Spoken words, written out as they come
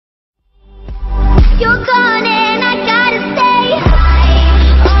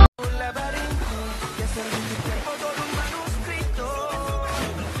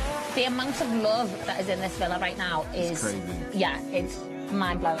amount of love that is in this villa right now is crazy. Yeah, it's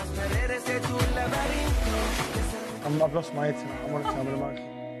mind-blowing. I've lost my head tonight. I want to tell me the most.